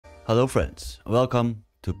Hello friends, welcome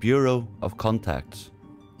to Bureau of Contacts.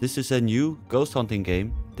 This is a new ghost hunting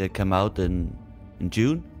game that came out in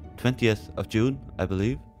June, 20th of June, I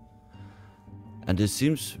believe. And it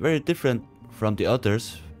seems very different from the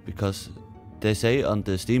others because they say on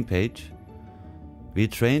the Steam page, we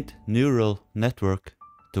trained neural network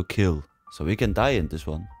to kill. So we can die in this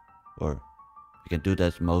one, or we can do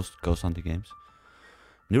that in most ghost hunting games.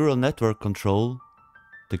 Neural network control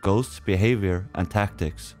the ghost's behavior and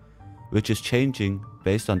tactics, which is changing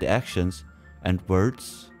based on the actions and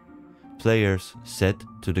words players said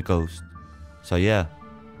to the ghost. So yeah,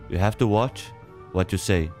 you have to watch what you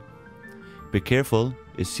say. Be careful,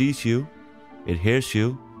 it sees you, it hears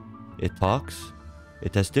you, it talks,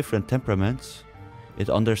 it has different temperaments, it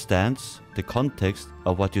understands the context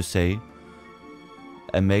of what you say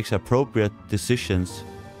and makes appropriate decisions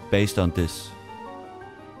based on this.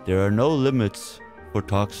 There are no limits for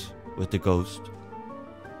talks with the ghost.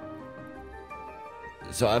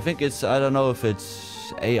 So I think it's, I don't know if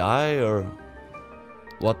it's AI or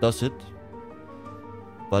what does it,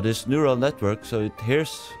 but it's neural network, so it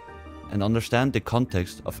hears and understands the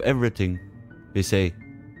context of everything we say.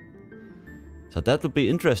 So that would be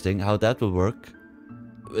interesting how that will work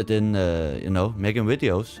within, making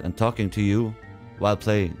videos and talking to you while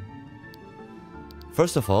playing.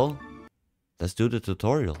 First of all, let's do the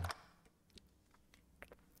tutorial.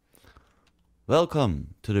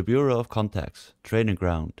 Welcome to the Bureau of Contacts training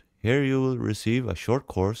ground. Here you will receive a short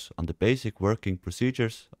course on the basic working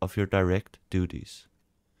procedures of your direct duties.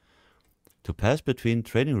 To pass between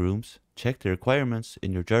training rooms, check the requirements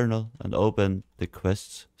in your journal and open the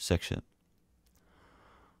quests section.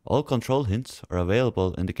 All control hints are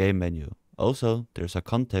available in the game menu. Also, there's a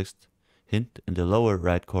context hint in the lower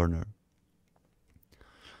right corner.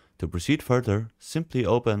 To proceed further, simply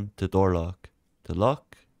open the door lock. The lock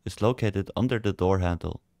is located under the door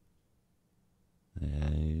handle.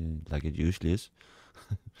 Like it usually is.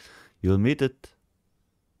 You'll meet it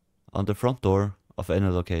on the front door of any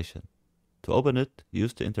location. To open it,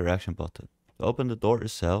 use the interaction button. To open the door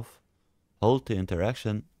itself, hold the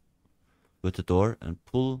interaction with the door and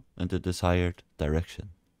pull in the desired direction.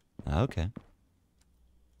 Okay.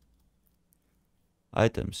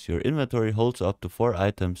 Items. Your inventory holds up to 4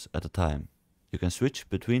 items at a time. You can switch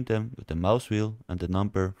between them with the mouse wheel and the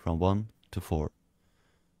number from 1 to 4.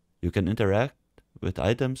 You can interact with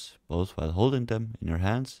items both while holding them in your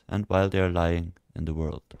hands and while they are lying in the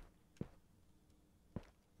world.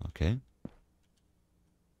 Okay.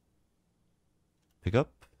 Pick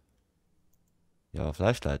up. You have a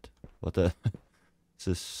flashlight. What the? This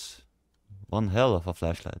is one hell of a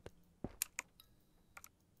flashlight.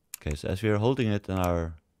 Okay, so as we are holding it in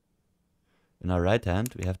our right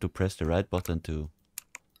hand, we have to press the right button to...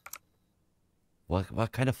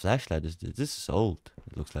 What kind of flashlight is this? This is old,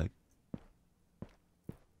 it looks like.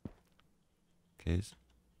 Okay.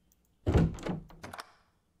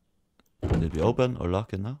 Did we open or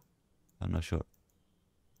lock it now? I'm not sure.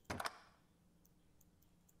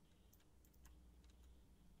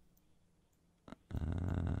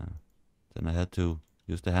 Then I had to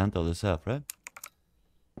use the handle itself, right?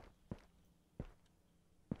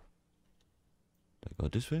 Go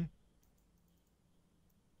this way?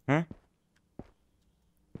 Huh?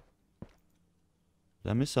 Did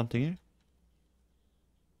I miss something here?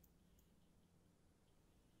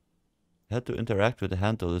 I had to interact with the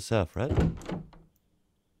handle itself, right?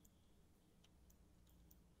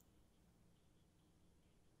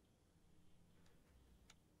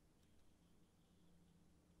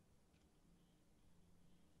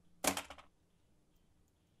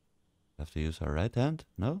 Have to use our right hand?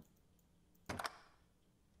 No?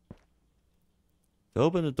 To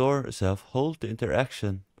open the door itself, hold the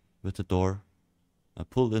interaction with the door and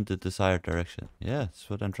pull in the desired direction. Yeah, that's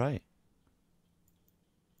what I'm trying.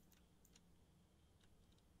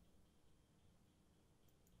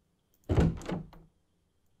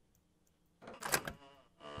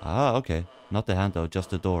 Ah, okay. Not the handle,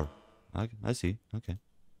 just the door. I see. Okay.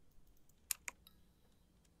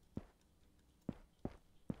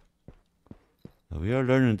 So we are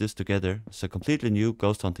learning this together. It's a completely new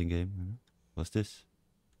ghost hunting game. What's this?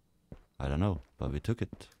 I don't know, but we took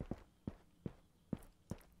it.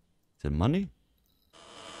 Is it money? I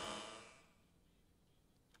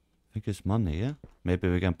think it's money, yeah? Maybe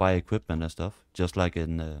we can buy equipment and stuff, just like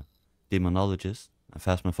in Demonologist and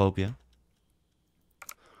Phasmophobia.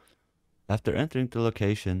 After entering the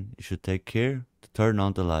location, you should take care to turn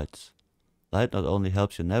on the lights. Light not only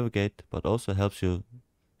helps you navigate, but also helps you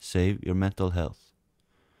save your mental health.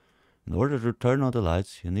 In order to turn on the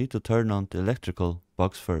lights, you need to turn on the electrical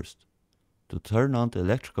box first. To turn on the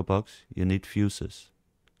electrical box, you need fuses.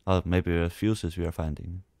 Oh, maybe fuses we are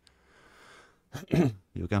finding.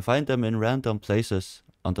 You can find them in random places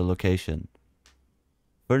on the location.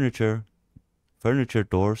 Furniture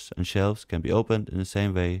doors and shelves can be opened in the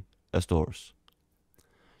same way as doors.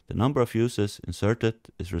 The number of fuses inserted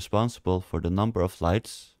is responsible for the number of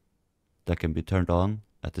lights that can be turned on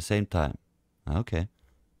at the same time. Okay,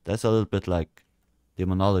 that's a little bit like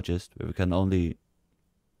Demonologist, where we can only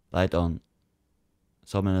light on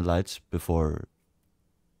so many lights before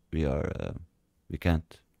we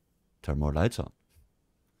can't turn more lights on.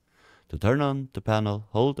 To turn on the panel,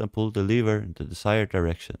 hold and pull the lever in the desired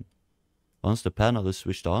direction. Once the panel is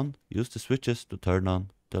switched on, use the switches to turn on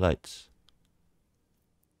the lights.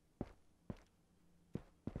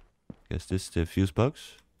 Guess this is the fuse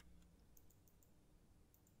box.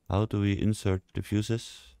 How do we insert the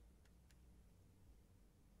fuses?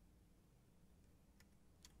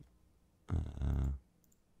 I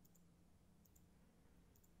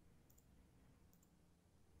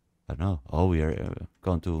don't know. Oh, we are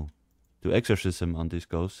going to do exorcism on these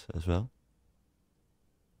ghosts as well.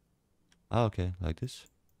 Ah, okay, like this.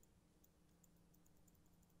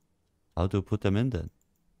 How to put them in then?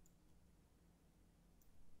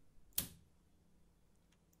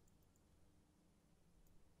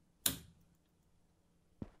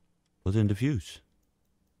 Put in the fuse,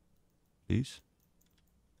 please.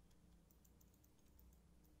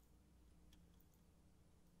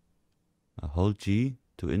 Hold G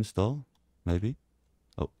to install, maybe.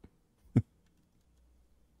 Oh.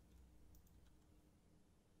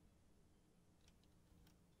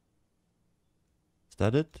 Is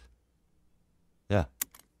that it? Yeah.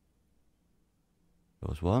 There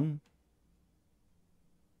was one.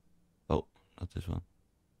 Oh, not this one.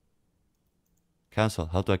 Cancel.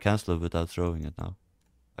 How do I cancel it without throwing it now?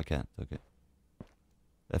 I can't. Okay.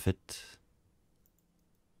 F it.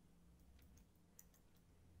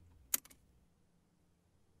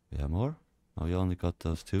 We have more? Oh, we only got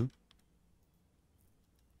those two.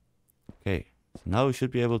 Okay. So now we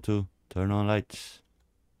should be able to turn on lights.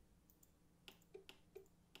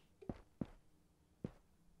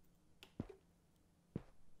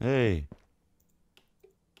 Hey.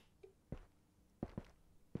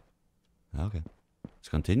 Okay. Let's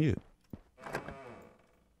continue.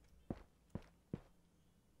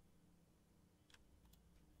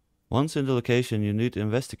 Once in the location, you need to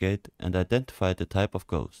investigate and identify the type of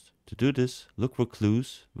ghost. To do this, look for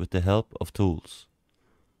clues with the help of tools.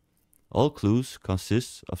 All clues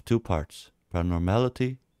consist of two parts,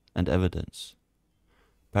 paranormality and evidence.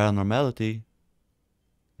 Paranormality,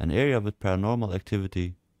 an area with paranormal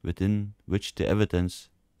activity within which the evidence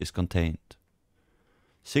is contained.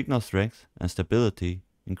 Signal strength and stability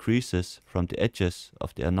increases from the edges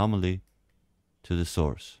of the anomaly to the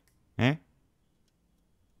source.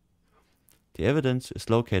 The evidence is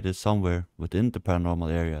located somewhere within the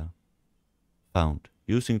paranormal area found.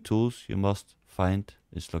 Using tools, you must find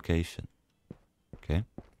its location. Okay.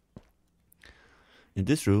 In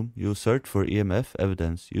this room, you will search for EMF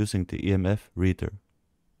evidence using the EMF reader.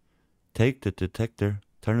 Take the detector,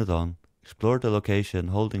 turn it on, explore the location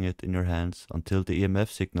holding it in your hands until the EMF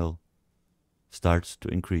signal starts to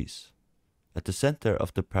increase. At the center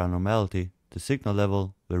of the paranormality, the signal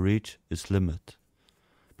level will reach its limit.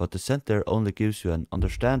 But the center only gives you an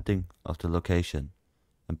understanding of the location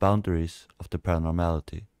and boundaries of the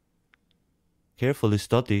paranormality. Carefully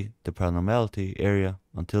study the paranormality area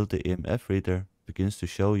until the EMF reader begins to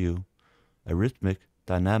show you a rhythmic,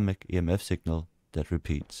 dynamic EMF signal that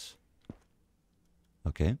repeats.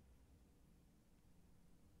 Okay.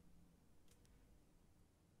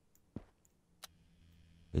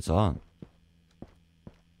 It's on.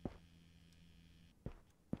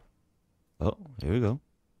 Oh, here we go.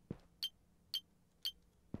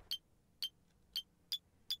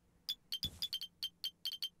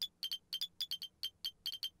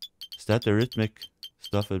 Is that the rhythmic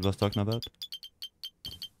stuff it was talking about?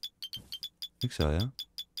 I think so, yeah?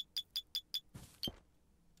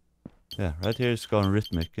 Yeah, right here it's going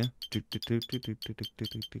rhythmic, yeah?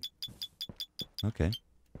 Okay.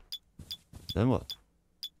 Then what?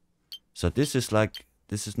 So this is like,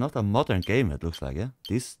 this is not a modern game, it looks like, yeah?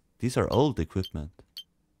 These are old equipment.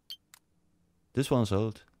 This one's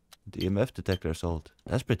old. The EMF detector is old.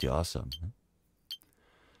 That's pretty awesome. Huh?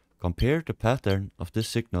 Compare the pattern of this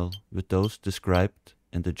signal with those described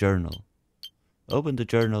in the journal. Open the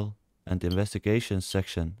journal and the investigations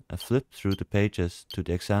section and flip through the pages to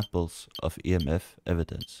the examples of EMF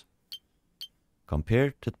evidence.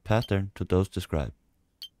 Compare the pattern to those described.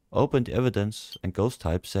 Open the evidence and ghost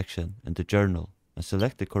type section in the journal and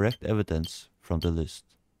select the correct evidence from the list.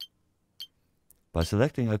 By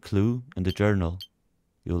selecting a clue in the journal,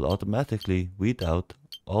 you will automatically weed out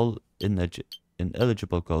all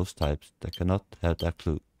ineligible ghost types that cannot have that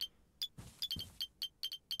clue.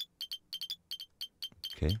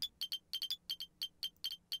 Okay.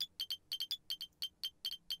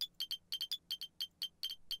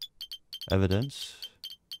 Evidence.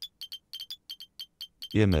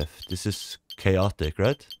 EMF. This is chaotic,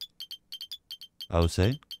 right? I would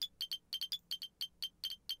say.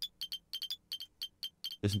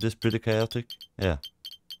 Isn't this pretty chaotic? Yeah,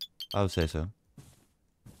 I would say so.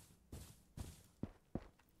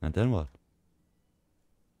 And then what?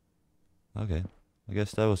 Okay, I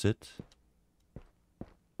guess that was it.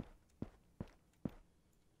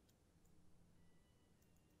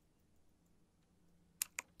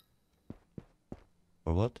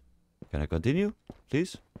 Or what? Can I continue,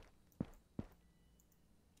 please?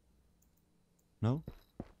 No?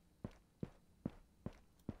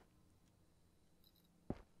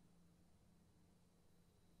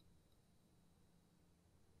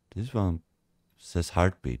 This one says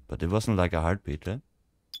heartbeat, but it wasn't like a heartbeat, right?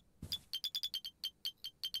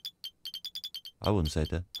 I wouldn't say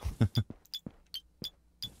that.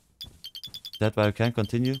 That why I can't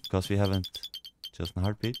continue? Because we haven't chosen a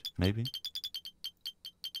heartbeat? Maybe?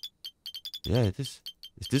 Yeah, it is.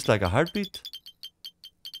 Is this like a heartbeat?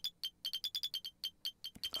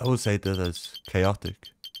 I would say that as chaotic.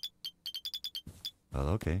 Well,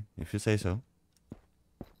 okay, if you say so.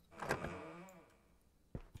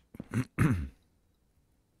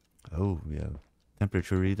 Oh, we have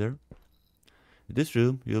temperature reader. In this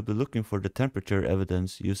room, you'll be looking for the temperature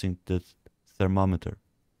evidence using the thermometer.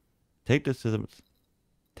 Take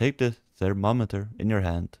the thermometer in your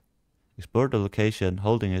hand. Explore the location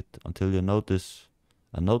holding it until you notice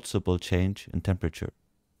a noticeable change in temperature.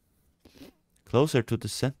 Closer to the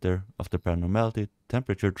center of the paranormality,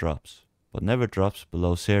 temperature drops, but never drops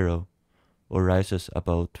below 0 or rises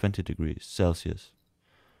above 20 degrees Celsius,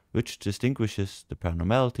 which distinguishes the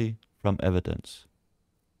paranormality from evidence.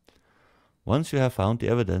 Once you have found the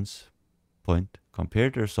evidence point, compare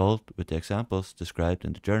the result with the examples described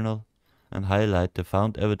in the journal and highlight the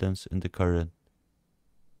found evidence in the current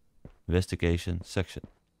investigation section.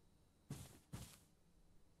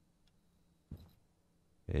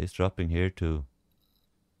 Okay, it's dropping here to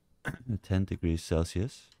 10 degrees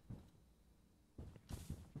Celsius.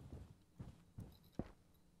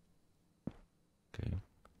 Okay.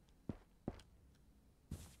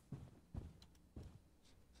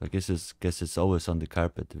 So I guess it's always on the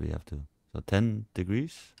carpet. We have to. So 10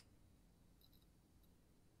 degrees.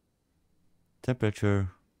 Temperature.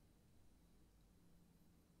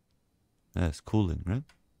 Yeah, it's cooling, right?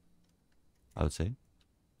 I would say.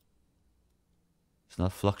 It's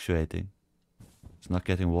not fluctuating. It's not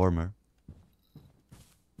getting warmer.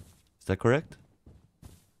 Is that correct?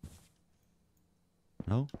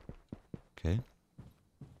 No? Okay.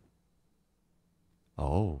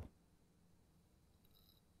 Oh.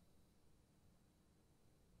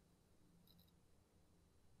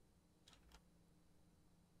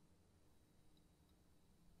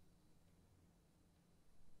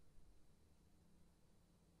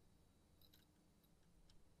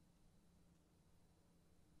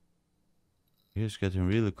 Here's getting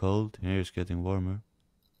really cold, here's getting warmer.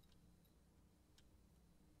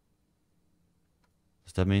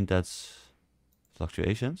 Does that mean that's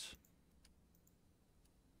fluctuations?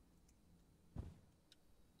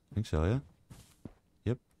 I think so, yeah?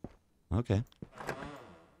 Yep. Okay.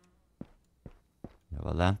 We have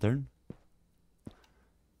a lantern.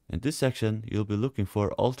 In this section, you'll be looking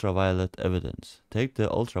for ultraviolet evidence. Take the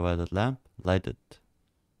ultraviolet lamp, light it.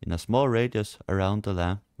 In a small radius around the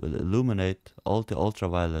lamp will illuminate all the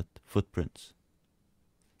ultraviolet footprints.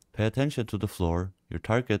 Pay attention to the floor. Your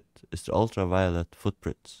target is the ultraviolet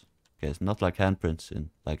footprints. Okay, it's not like handprints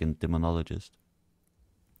like in Demonologist.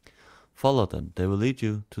 Follow them. They will lead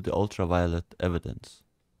you to the ultraviolet evidence.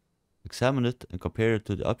 Examine it and compare it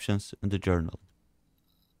to the options in the journal.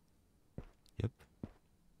 Yep.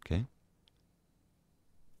 Okay.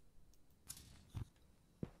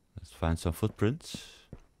 Let's find some footprints.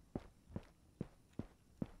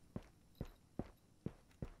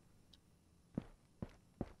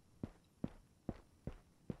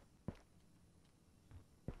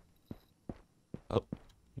 Oh,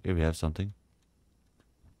 here we have something.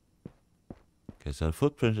 Okay, so the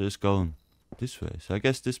footprint is going this way. So I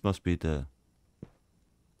guess this must be the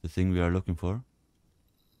thing we are looking for.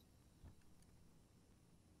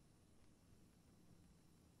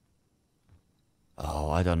 Oh,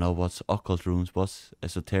 I don't know what's occult rooms, what's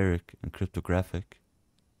esoteric and cryptographic.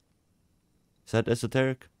 Is that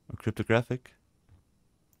esoteric or cryptographic?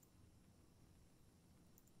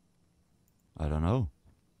 I don't know.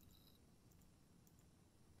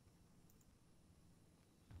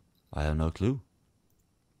 I have no clue.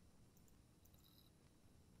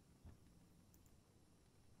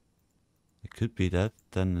 It could be that,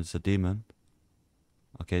 then it's a demon.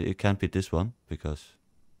 Okay, it can't be this one, because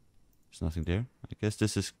there's nothing there. I guess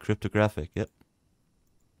this is cryptographic, yep.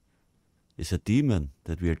 It's a demon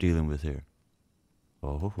that we are dealing with here.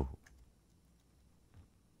 Oh.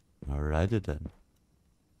 Alrighty then.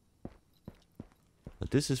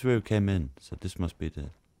 But this is where we came in, so this must be the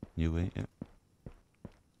new way, yeah.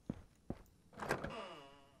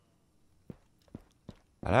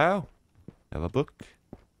 Hello? I have a book.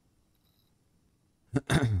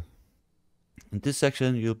 In this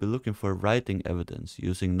section, you'll be looking for writing evidence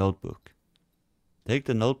using notebook. Take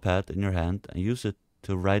the notepad in your hand and use it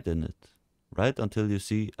to write in it. Write until you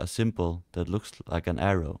see a symbol that looks like an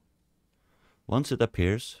arrow. Once it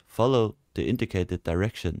appears, follow the indicated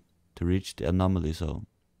direction to reach the anomaly zone.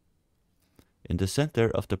 In the center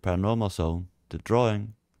of the paranormal zone, the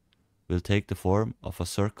drawing will take the form of a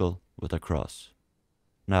circle with a cross.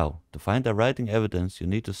 Now, to find the writing evidence, you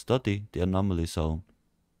need to study the anomaly zone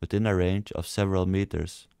within a range of several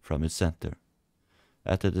meters from its center.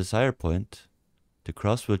 At the desired point, the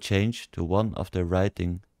cross will change to one of the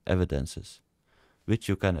writing evidences, which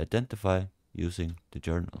you can identify using the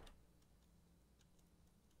journal.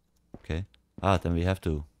 Okay. Then we have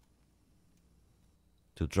to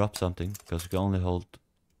drop something, because we can only hold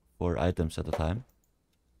 4 items at a time.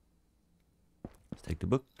 Let's take the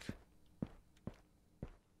book.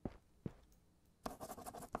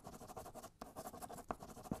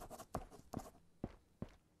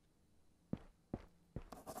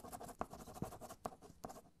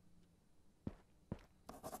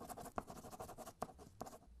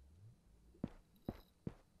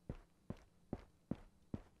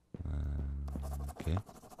 Okay.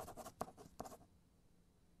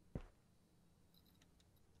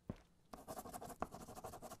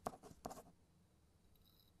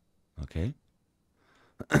 Okay.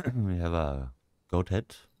 We have a goat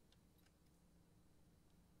head.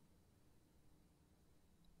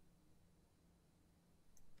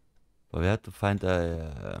 But we have to find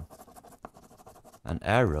an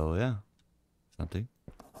arrow, yeah. Something.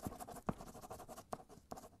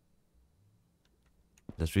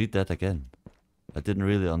 Let's read that again. I didn't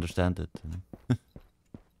really understand it.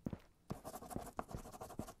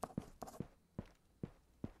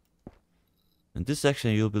 In this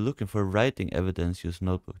section, you'll be looking for writing evidence. Use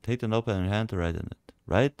notebook. Take the notepad in your hand to write in it.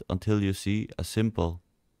 Write until you see a symbol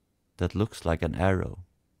that looks like an arrow.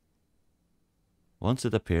 Once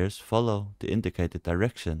it appears, follow the indicated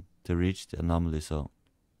direction to reach the anomaly zone.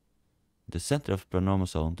 In the center of the paranormal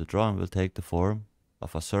zone, the drawing will take the form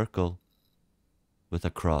of a circle with a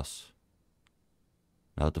cross.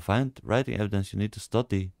 Now, to find writing evidence, you need to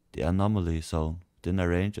study the anomaly zone within a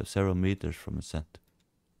range of several meters from its center.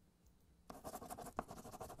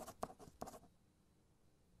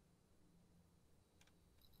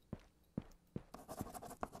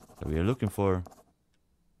 So we are looking for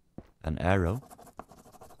an arrow.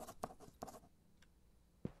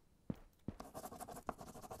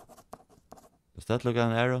 Does that look like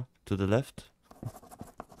an arrow to the left?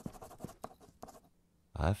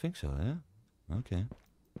 I think so, yeah. Okay.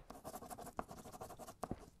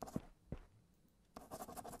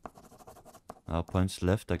 Now points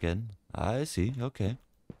left again. I see, okay.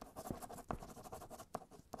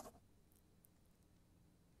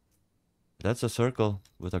 That's a circle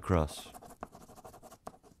with a cross.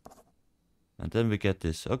 And then we get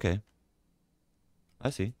this, okay. I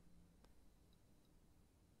see.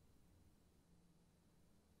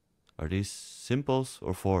 Are these symbols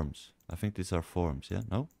or forms? I think these are forms, yeah?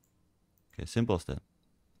 No? Okay, symbols then.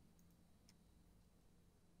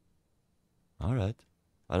 Alright.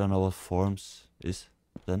 I don't know what forms is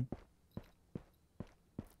then.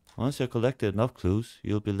 Once you have collected enough clues,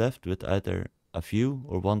 you'll be left with either a few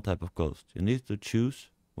or one type of ghost. You need to choose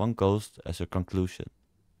one ghost as your conclusion.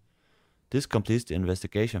 This completes the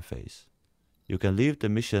investigation phase. You can leave the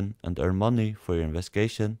mission and earn money for your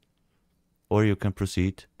investigation, or you can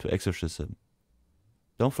proceed to exorcism.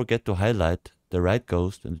 Don't forget to highlight the right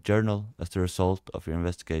ghost in the journal as the result of your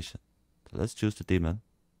investigation. So let's choose the demon.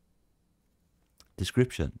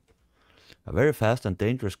 Description: a very fast and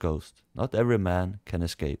dangerous ghost. Not every man can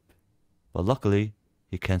escape, but luckily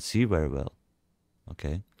he can see very well.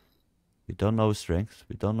 Okay. We don't know its strengths,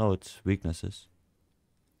 we don't know its weaknesses.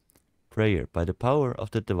 Prayer: by the power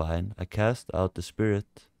of the divine, I cast out the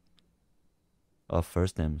spirit of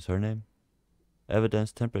first name, surname,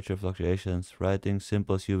 evidence, temperature fluctuations, writing,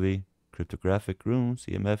 symbols, UV, cryptographic runes,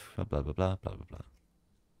 EMF, blah blah blah blah blah blah.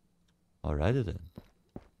 Alrighty then.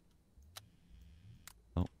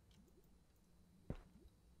 Oh.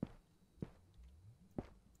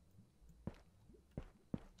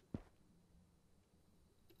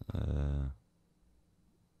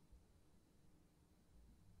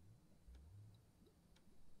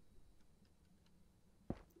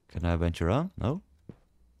 Can I venture on? No?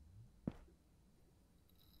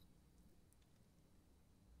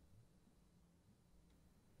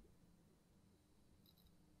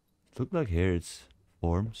 Look like here it's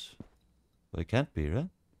forms. But it can't be, right?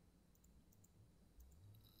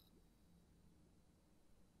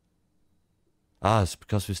 Ah, it's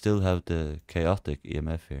because we still have the chaotic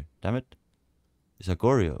EMF here. Damn it. It's a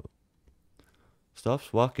Goryo.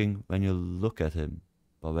 Stops walking when you look at him,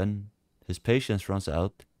 but when his patience runs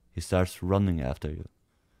out, he starts running after you.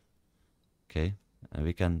 Okay, and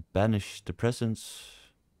we can banish the presence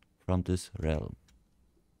from this realm.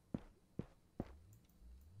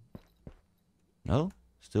 No?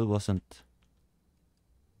 Still wasn't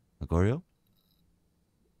a Goryo?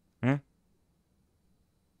 Eh?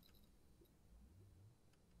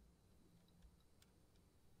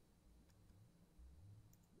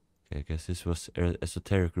 Okay, I guess this was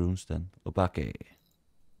esoteric runes then. Obake.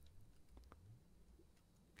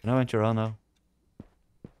 Can I venture on now?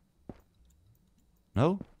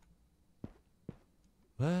 No?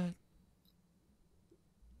 What?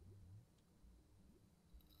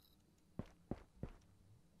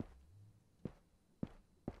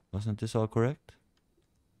 Wasn't this all correct?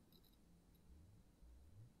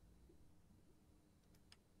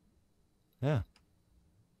 Yeah.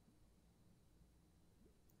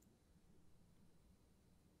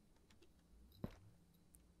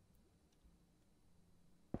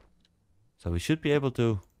 So we should be able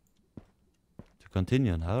to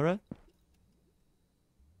continue now, right?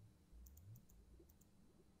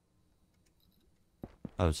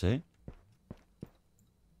 I would say.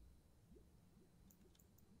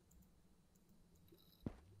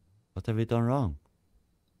 What have we done wrong?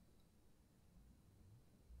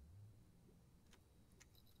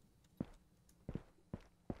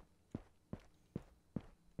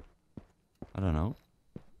 I don't know.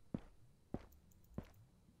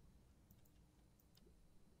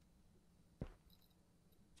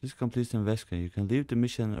 This completes the investigation. You can leave the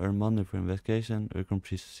mission and earn money for investigation, or you can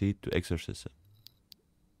proceed to exorcism.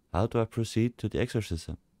 How do I proceed to the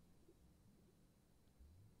exorcism?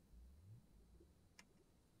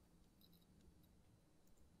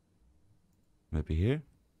 Maybe here?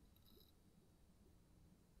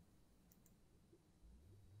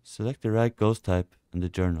 Select the right ghost type in the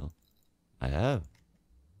journal. I have.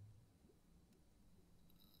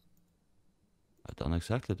 I've done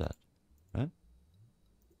exactly that, right?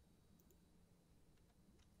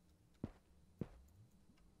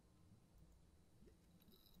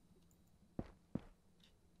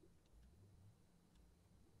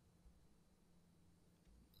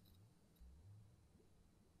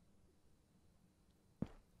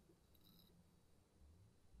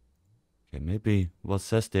 Okay, maybe what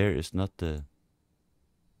says there is not the...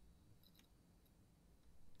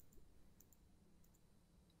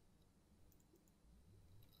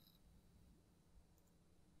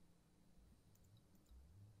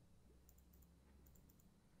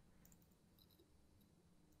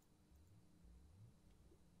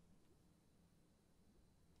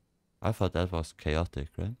 I thought that was chaotic,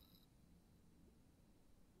 right?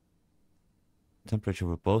 Temperature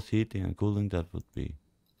for both heating and cooling, that would be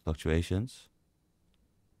fluctuations.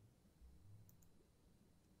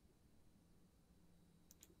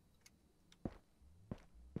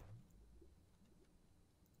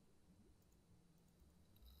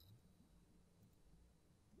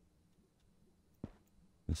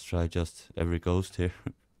 Let's try just every ghost here.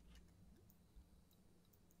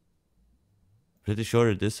 Pretty sure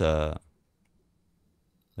it is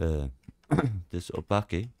this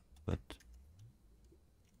Obake, but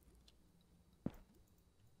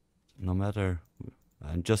no matter,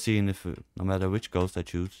 I'm just seeing if no matter which ghost I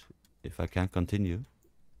choose, if I can continue.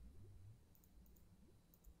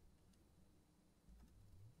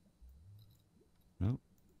 No.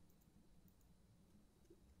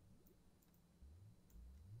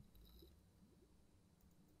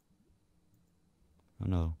 Oh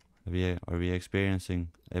no. Are we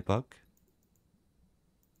experiencing a bug?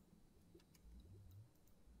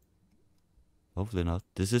 Hopefully not.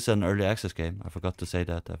 This is an early access game. I forgot to say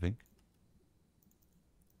that, I think.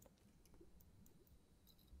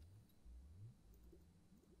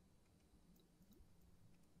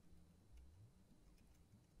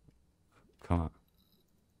 Come on.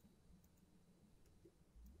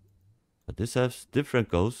 But this has different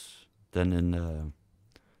ghosts than in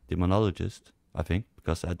Demonologist, I think.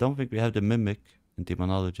 Because I don't think we have the Mimic in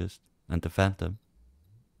Demonologist and the Phantom.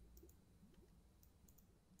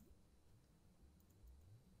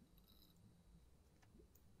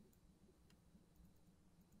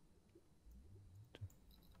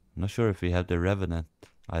 I'm not sure if we have the Revenant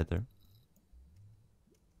either.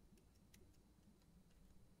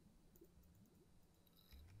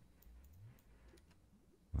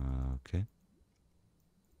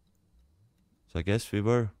 So I guess we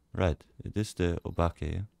were right. It is the Obake,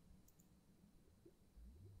 yeah?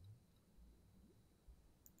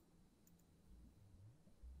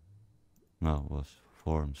 No, it was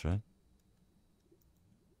forms, right?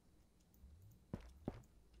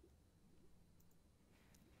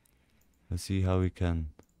 Let's see how we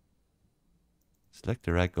can select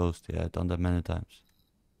the right ghost. Yeah, I've done that many times.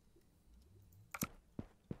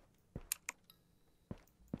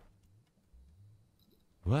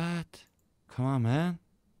 What? Come on, man.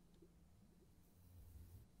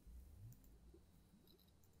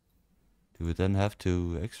 Do we then have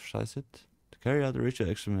to exercise it? To carry out the ritual,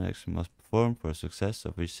 examination must perform for success,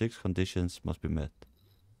 of which 6 conditions must be met.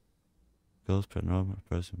 Ghost, paranormal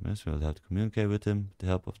person, will have to communicate with him with the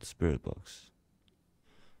help of the spirit box.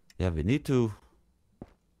 Yeah, we need to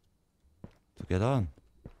get on.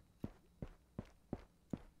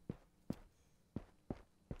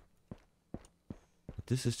 But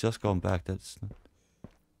this is just going back. That's not...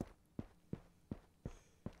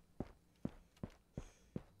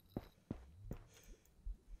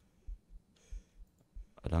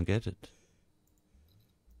 I don't get it.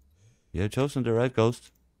 You have chosen the right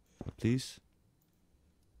ghost. So please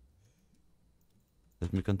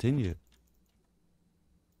let me continue.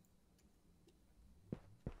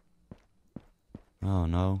 Oh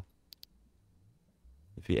no.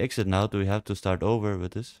 If we exit now, do we have to start over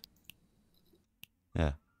with this?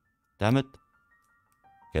 Yeah. Damn it.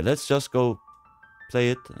 Okay, let's just go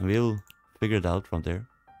play it and we'll figure it out from there.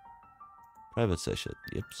 Private session.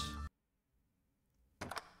 Yips.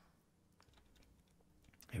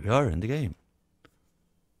 Here we are in the game.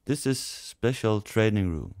 This is special training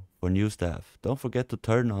room for new staff. Don't forget to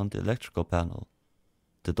turn on the electrical panel.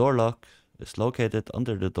 The door lock is located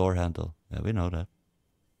under the door handle. Yeah, we know that.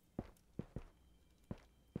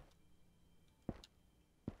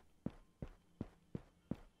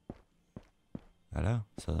 Hello.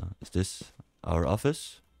 So, is this our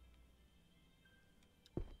office?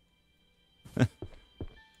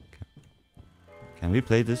 Can we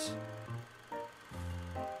play this?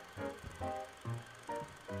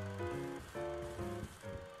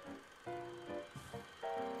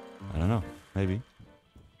 I don't know. Maybe.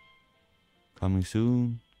 Coming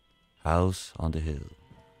soon. House on the hill.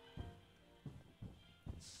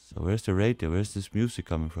 So where's the radio? Where's this music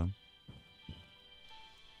coming from?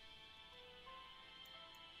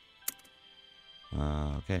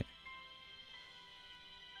 Okay.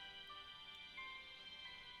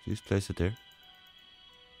 Please place it there.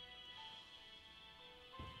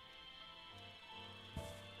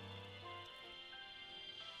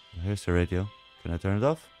 Here's the radio. Can I turn it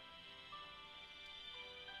off?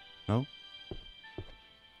 No?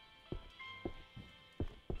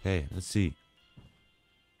 Okay, let's see.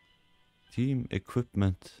 Team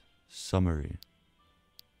equipment summary.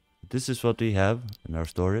 This is what we have in our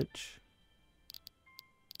storage.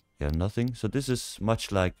 We have nothing. So this is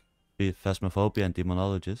much like the Phasmophobia and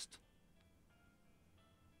Demonologist.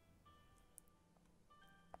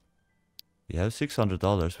 We have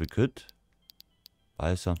 $600. We could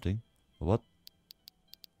buy something. What's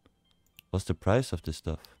the price of this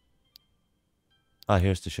stuff? Ah,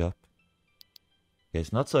 here's the shop. Okay,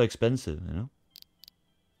 it's not so expensive, you know.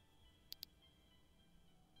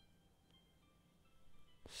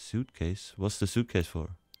 Suitcase? What's the suitcase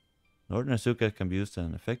for? An ordinary suitcase can be used as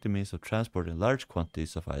an effective means of transporting large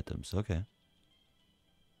quantities of items. Okay.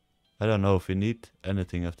 I don't know if we need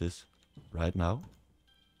anything of this right now.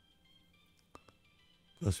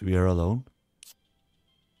 Because we are alone.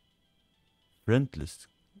 Friend list.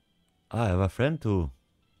 I have a friend who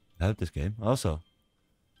have this game also.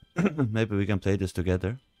 Maybe we can play this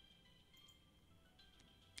together.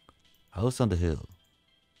 House on the hill.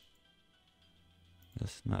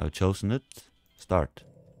 Yes, now I've chosen it. Start.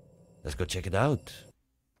 Let's go check it out.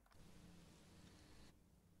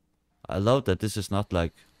 I love that this is not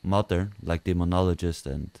like modern, like Demonologist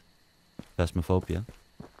and Phasmophobia.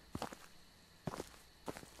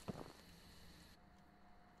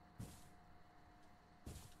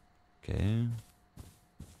 Okay.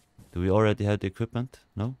 Do we already have the equipment?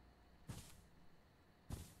 No?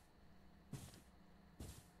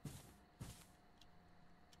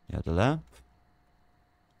 Yeah, the lamp.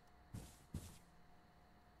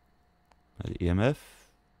 The EMF.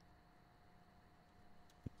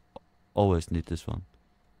 Always need this one.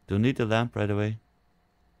 Do you need the lamp right away?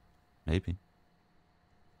 Maybe.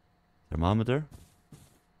 Thermometer.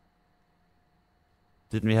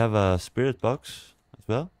 Didn't we have a spirit box as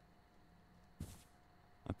well?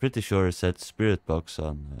 I'm pretty sure it said spirit box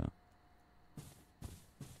on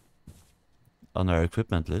our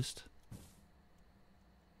equipment list.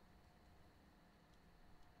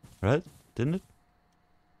 Right? didn't it?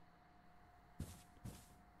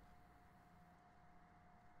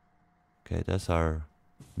 Okay, that's our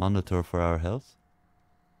monitor for our health.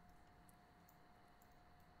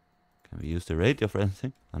 Can we use the radio for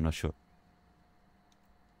anything? I'm not sure.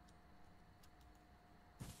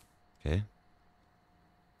 Okay.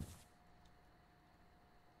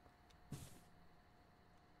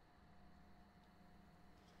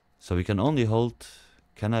 So we can only hold...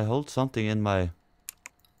 Can I hold something in my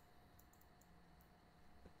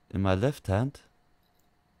left hand?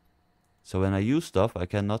 So when I use stuff, I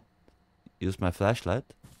cannot use my flashlight.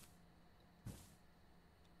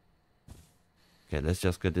 Okay, let's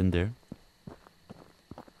just get in there.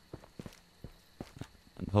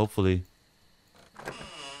 And hopefully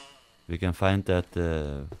we can find that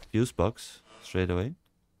fuse box straight away.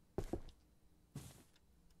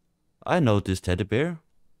 I know this teddy bear.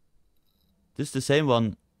 This is the same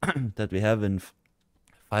one that we have in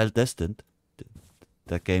File Destined,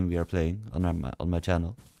 that game we are playing on my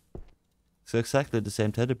channel. It's exactly the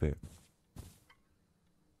same teddy bear.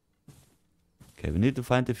 Okay, we need to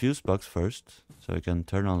find the fuse box first, so we can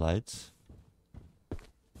turn on lights.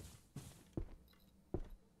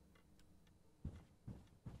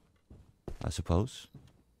 I suppose.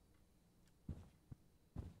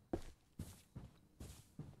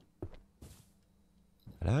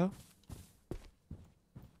 Hello?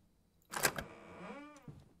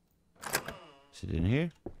 Is it in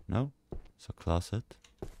here? No? It's a closet.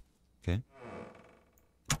 Okay.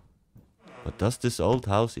 But does this old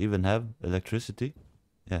house even have electricity?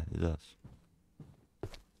 Yeah, it does.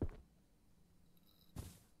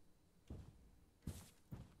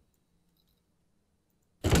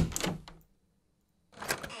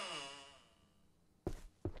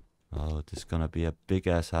 Oh, this is gonna be a big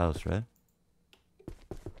ass house, right?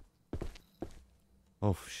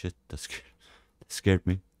 Oh shit, that scared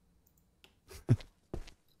me.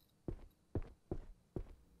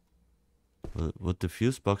 Would the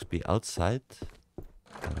fuse box be outside?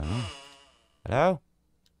 I don't know. Hello?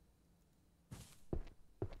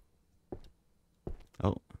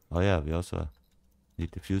 Oh yeah, we also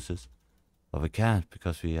need the fuses. But we can't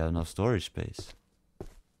because we have no storage space.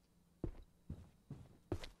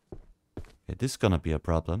 Okay, this is gonna be a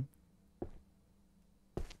problem.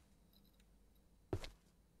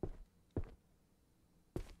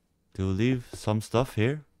 To leave some stuff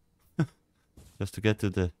here just to get to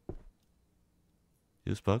the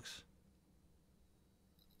fuse box.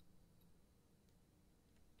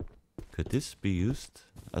 Could this be used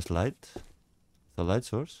as light? The light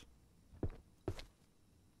source?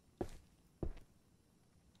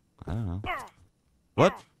 I don't know.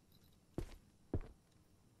 What?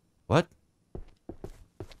 What?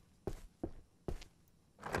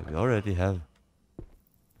 Okay, we already have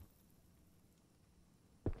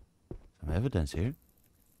some evidence here.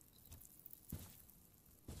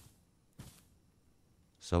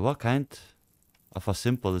 So what kind of a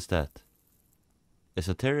symbol is that?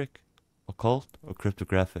 Esoteric, occult, or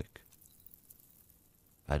cryptographic?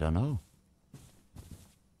 I don't know.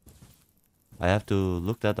 I have to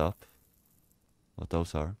look that up. What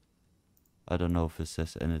those are. I don't know if it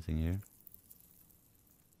says anything here.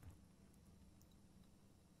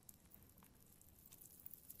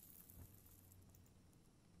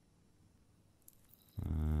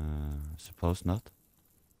 Suppose not.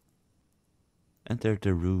 Enter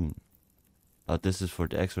the room. Oh, this is for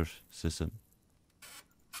the exorcism.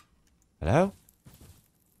 Hello?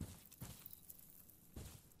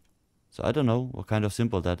 So I don't know what kind of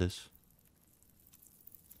symbol that is.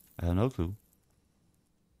 I have no clue.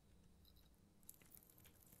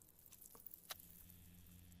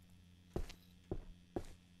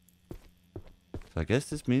 So I guess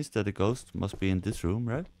this means that the ghost must be in this room,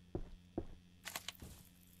 right?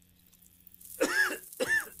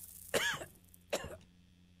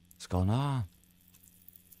 What's going on?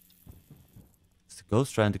 Is the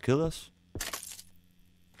ghost trying to kill us?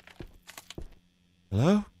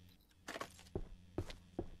 Hello?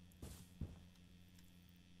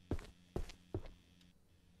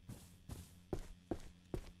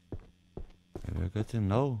 We're getting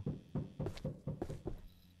no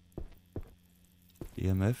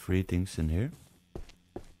EMF readings in here.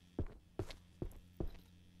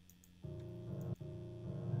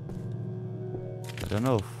 I don't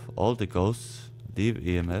know if all the ghosts leave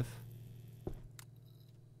EMF.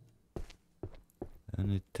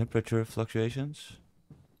 Any temperature fluctuations?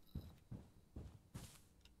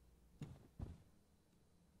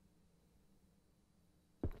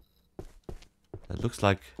 That looks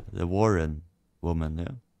like the Warren woman,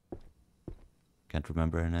 yeah? Can't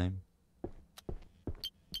remember her name.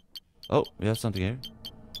 Oh, we have something here.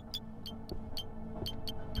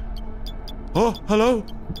 Oh, hello!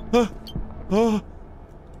 Oh!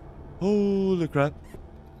 Holy crap.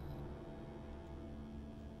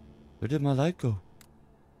 Where did my light go?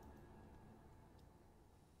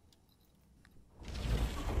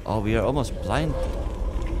 Oh, we are almost blind.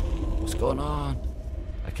 What's going on?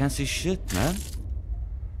 I can't see shit, man.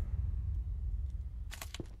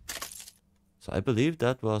 So I believe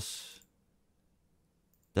that was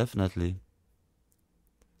definitely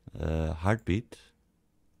a heartbeat,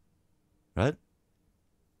 right?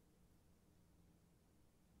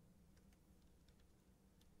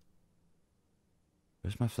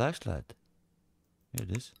 Where's my flashlight? Here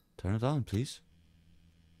it is. Turn it on, please.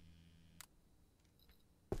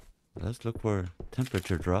 Let's look for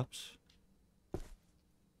temperature drops.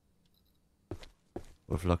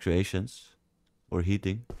 Or fluctuations. Or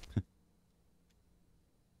heating.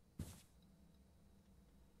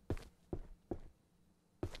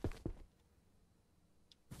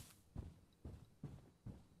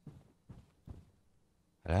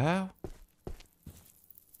 Hello?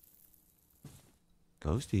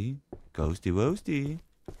 Ghosty. Ghosty woasty.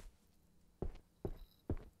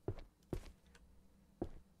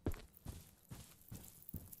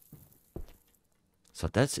 So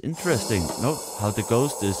that's interesting. No, how the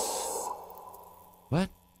ghost is... What?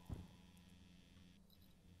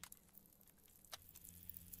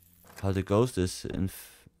 How the ghost is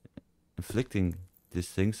inflicting these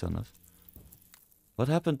things on us. What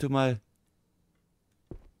happened to my...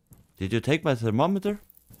 Did you take my thermometer?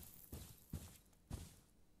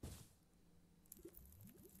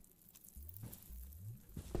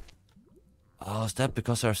 Oh, is that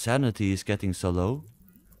because our sanity is getting so low?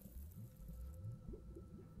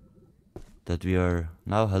 That we are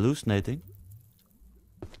now hallucinating?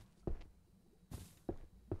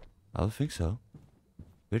 I would think so.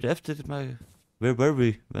 Where the F did my... Where were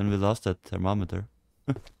we when we lost that thermometer?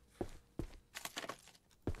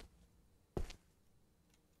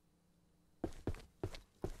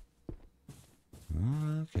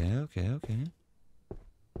 Okay.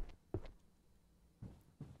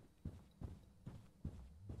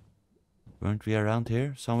 Weren't we around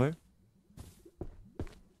here somewhere?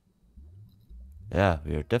 Yeah,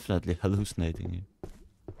 we are definitely hallucinating here.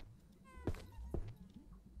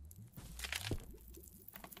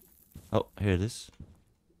 Oh, here it is.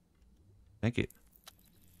 Thank you.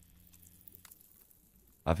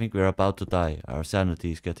 I think we're about to die. Our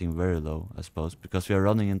sanity is getting very low, I suppose, because we are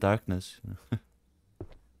running in darkness.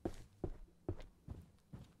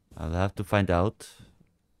 I'll have to find out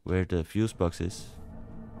where the fuse box is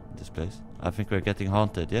in this place. I think we're getting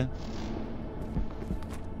haunted, yeah?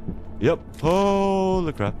 Yep.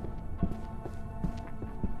 Holy crap.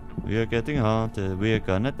 We are getting haunted. We are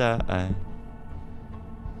gonna die.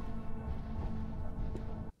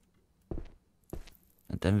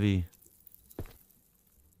 And then we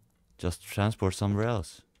just transport somewhere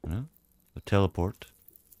else, you know? Or teleport.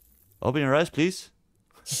 Open your eyes, please.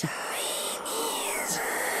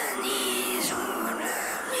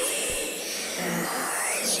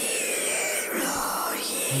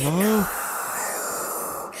 Hello?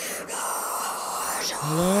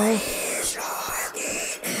 Hello?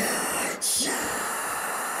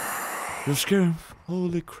 You're scaring...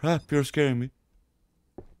 Holy crap, you're scaring me.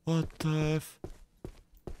 What the F?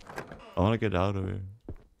 I wanna get out of here.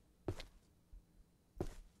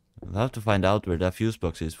 I'll have to find out where that fuse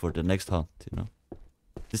box is for the next hunt, you know.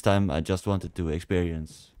 This time I just wanted to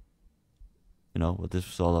experience, you know, what this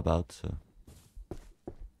was all about, so...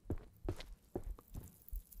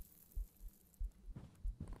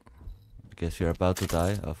 I guess we're about to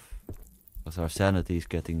die because our sanity is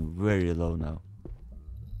getting very low now.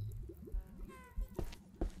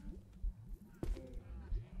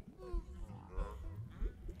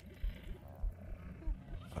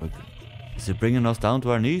 Okay. Is it bringing us down to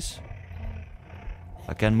our knees?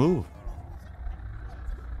 I can't move.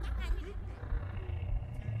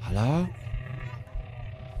 Hello?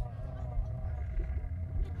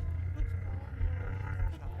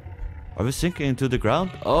 Are we sinking into the ground?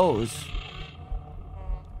 Oh, it's...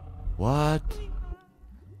 What?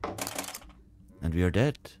 And we are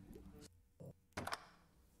dead.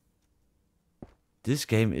 This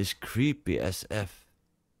game is creepy as F.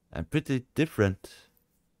 And pretty different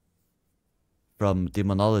from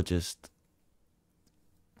Demonologist.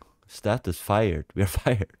 Status fired. We are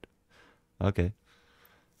fired. Okay.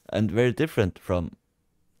 And very different from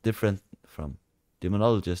Demonologist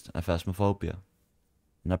and Phasmophobia.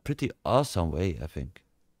 In a pretty awesome way, I think.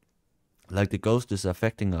 Like the ghost is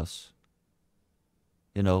affecting us,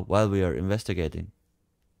 you know, while we are investigating.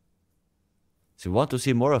 So if you want to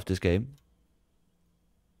see more of this game,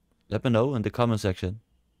 let me know in the comment section.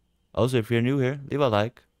 Also, if you're new here, leave a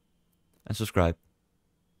like and subscribe.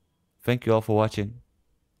 Thank you all for watching.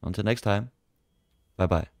 Until next time, bye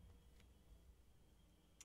bye.